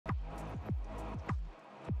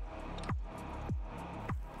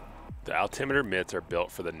The Altimeter Mitts are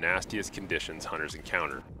built for the nastiest conditions hunters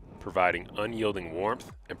encounter, providing unyielding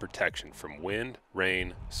warmth and protection from wind,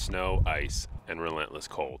 rain, snow, ice, and relentless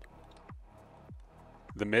cold.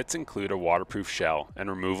 The mitts include a waterproof shell and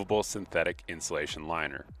removable synthetic insulation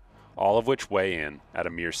liner, all of which weigh in at a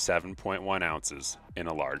mere 7.1 ounces in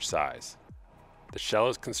a large size. The shell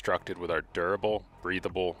is constructed with our durable,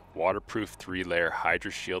 breathable, waterproof 3-layer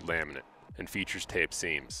HydraShield laminate and features taped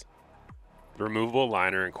seams. The removable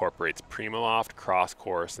liner incorporates PrimaLoft Cross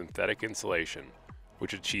Core synthetic insulation,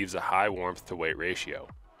 which achieves a high warmth to weight ratio,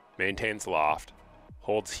 maintains loft,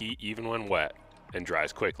 holds heat even when wet, and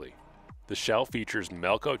dries quickly. The shell features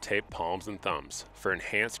MELCO taped palms and thumbs for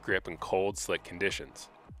enhanced grip in cold, slick conditions,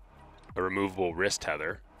 a removable wrist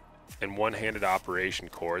tether, and one-handed operation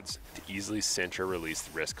cords to easily cinch or release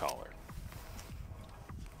the wrist collar.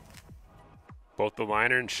 Both the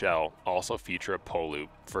liner and shell also feature a pull loop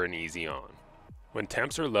for an easy on. When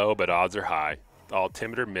temps are low but odds are high, the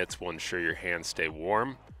Altimeter Mitts will ensure your hands stay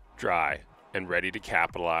warm, dry, and ready to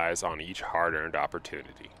capitalize on each hard-earned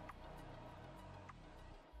opportunity.